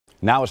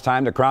Now it's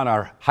time to crown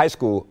our high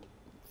school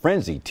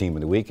frenzy team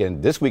of the week,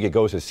 and this week it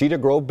goes to Cedar,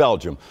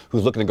 Belgium,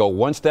 who's looking to go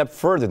one step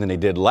further than they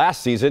did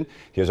last season.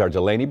 Here's our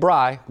Delaney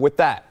Bry with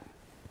that.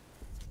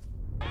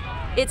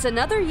 It's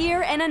another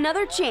year and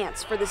another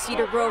chance for the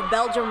Cedar Grove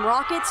Belgium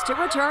Rockets to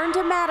return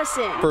to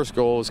Madison. First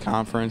goal was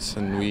conference,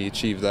 and we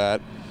achieved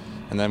that,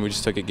 and then we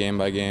just took it game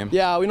by game.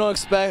 Yeah, we don't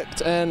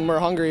expect, and we're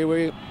hungry.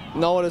 We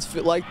know what it's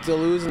like to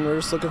lose, and we're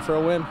just looking for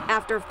a win.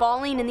 After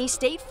falling in the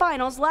state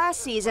finals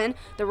last season,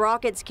 the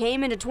Rockets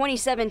came into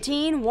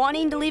 2017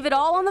 wanting to leave it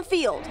all on the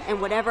field,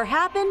 and whatever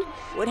happened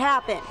would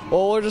happen.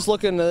 Well, we're just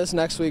looking to this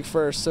next week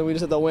first, so we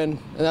just have to win,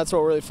 and that's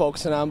what we're really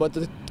focusing on. But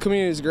the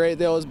community is great.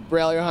 They always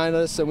rally behind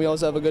us, and we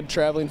always have a good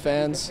traveling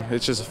fans.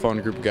 It's just a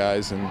fun group of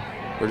guys, and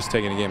we're just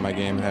taking it game by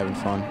game and having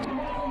fun.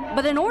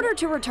 But in order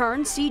to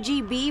return,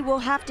 CGB will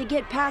have to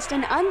get past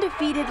an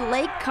undefeated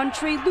Lake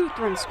Country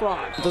Lutheran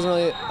squad. It doesn't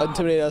really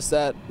intimidate us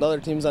that the other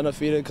team's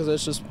undefeated because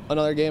it's just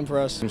another game for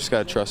us. We just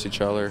got to trust each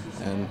other,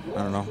 and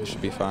I don't know, we should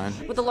be fine.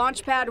 With the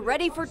launch pad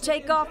ready for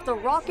takeoff, the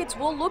Rockets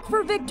will look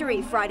for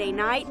victory Friday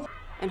night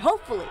and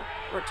hopefully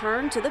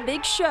return to the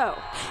big show.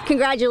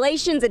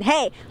 Congratulations, and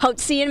hey, hope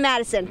to see you in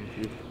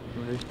Madison.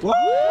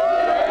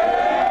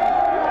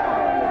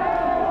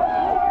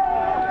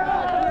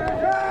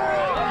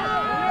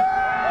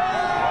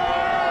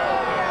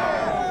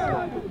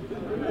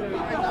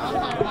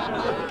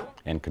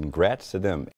 And congrats to them.